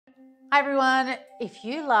Hi everyone, if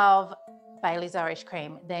you love Bailey's Irish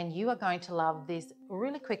Cream, then you are going to love this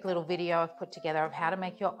really quick little video I've put together of how to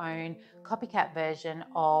make your own copycat version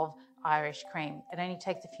of Irish cream. It only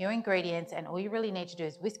takes a few ingredients and all you really need to do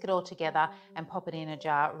is whisk it all together and pop it in a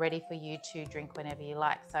jar ready for you to drink whenever you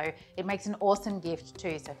like. So it makes an awesome gift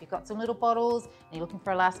too. So if you've got some little bottles and you're looking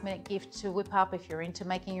for a last minute gift to whip up, if you're into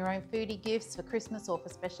making your own foodie gifts for Christmas or for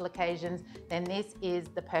special occasions, then this is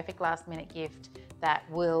the perfect last minute gift that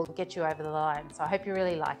will get you over the line. So I hope you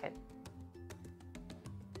really like it.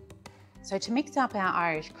 So to mix up our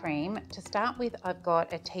Irish cream, to start with, I've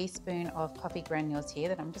got a teaspoon of coffee granules here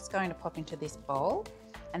that I'm just going to pop into this bowl.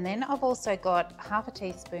 And then I've also got half a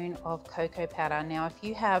teaspoon of cocoa powder. Now, if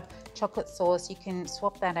you have chocolate sauce, you can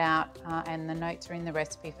swap that out and the notes are in the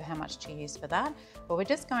recipe for how much to use for that. But we're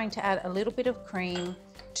just going to add a little bit of cream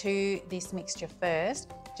to this mixture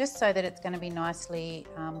first, just so that it's going to be nicely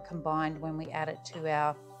combined when we add it to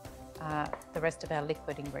our the rest of our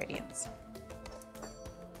liquid ingredients.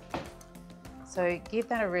 So give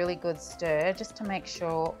that a really good stir just to make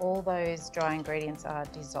sure all those dry ingredients are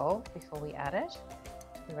dissolved before we add it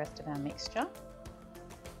to the rest of our mixture.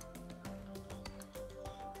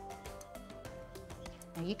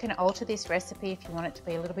 Now you can alter this recipe if you want it to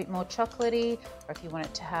be a little bit more chocolatey, or if you want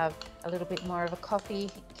it to have a little bit more of a coffee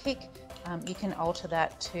kick. You can alter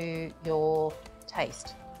that to your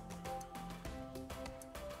taste.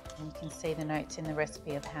 And you can see the notes in the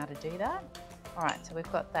recipe of how to do that. All right, so we've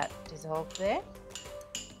got that dissolved there.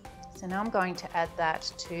 So now I'm going to add that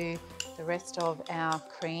to the rest of our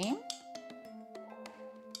cream.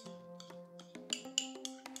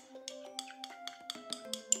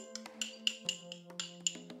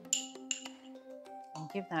 And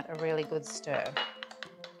give that a really good stir.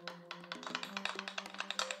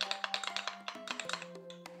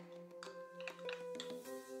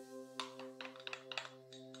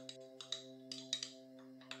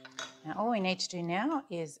 Now all we need to do now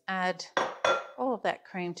is add all of that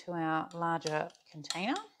cream to our larger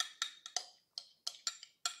container.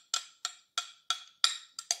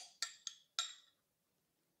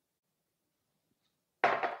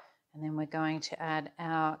 And then we're going to add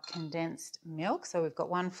our condensed milk. So we've got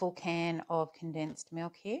 1 full can of condensed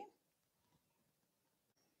milk here.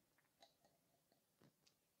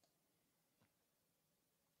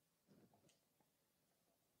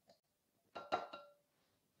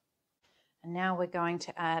 And now we're going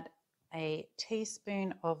to add a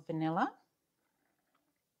teaspoon of vanilla.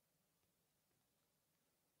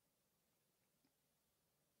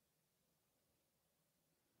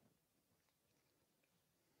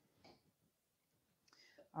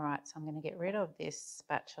 All right, so I'm going to get rid of this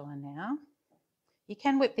spatula now. You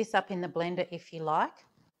can whip this up in the blender if you like,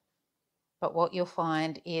 but what you'll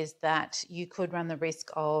find is that you could run the risk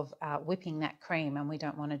of whipping that cream, and we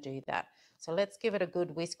don't want to do that. So let's give it a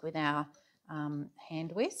good whisk with our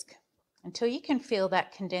hand whisk until you can feel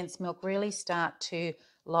that condensed milk really start to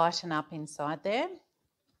lighten up inside there.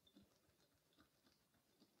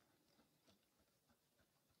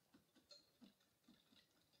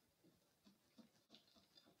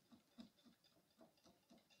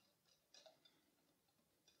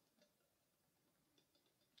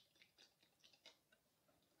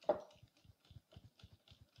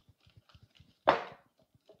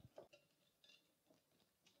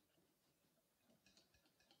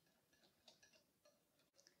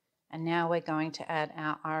 And now we're going to add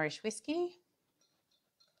our Irish whiskey.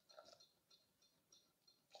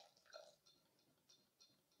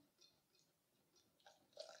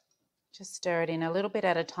 Just stir it in a little bit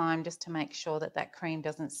at a time just to make sure that that cream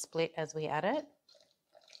doesn't split as we add it.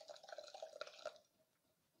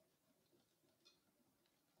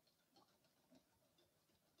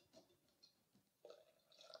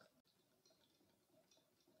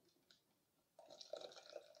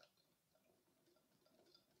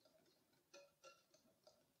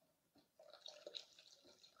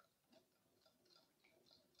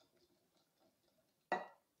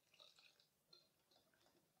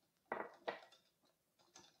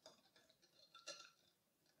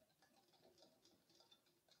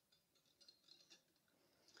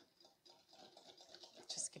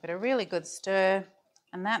 Just give it a really good stir,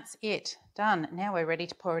 and that's it, done. Now we're ready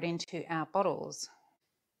to pour it into our bottles.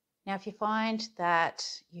 Now, if you find that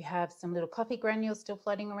you have some little coffee granules still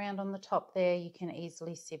floating around on the top there, you can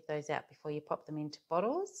easily sieve those out before you pop them into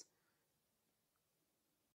bottles.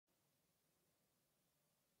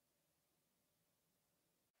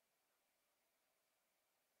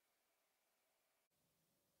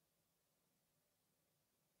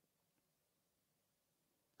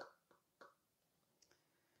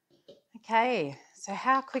 Okay, so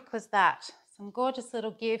how quick was that? Some gorgeous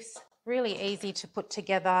little gifts, really easy to put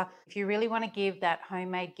together. If you really want to give that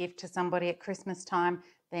homemade gift to somebody at Christmas time,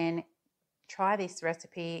 then try this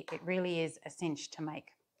recipe. It really is a cinch to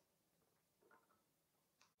make.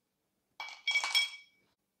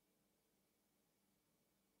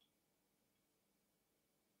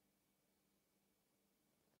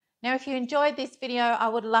 Now, if you enjoyed this video, I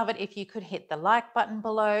would love it if you could hit the like button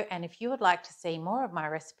below. And if you would like to see more of my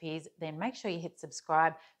recipes, then make sure you hit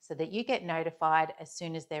subscribe so that you get notified as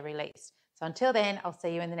soon as they're released. So until then, I'll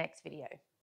see you in the next video.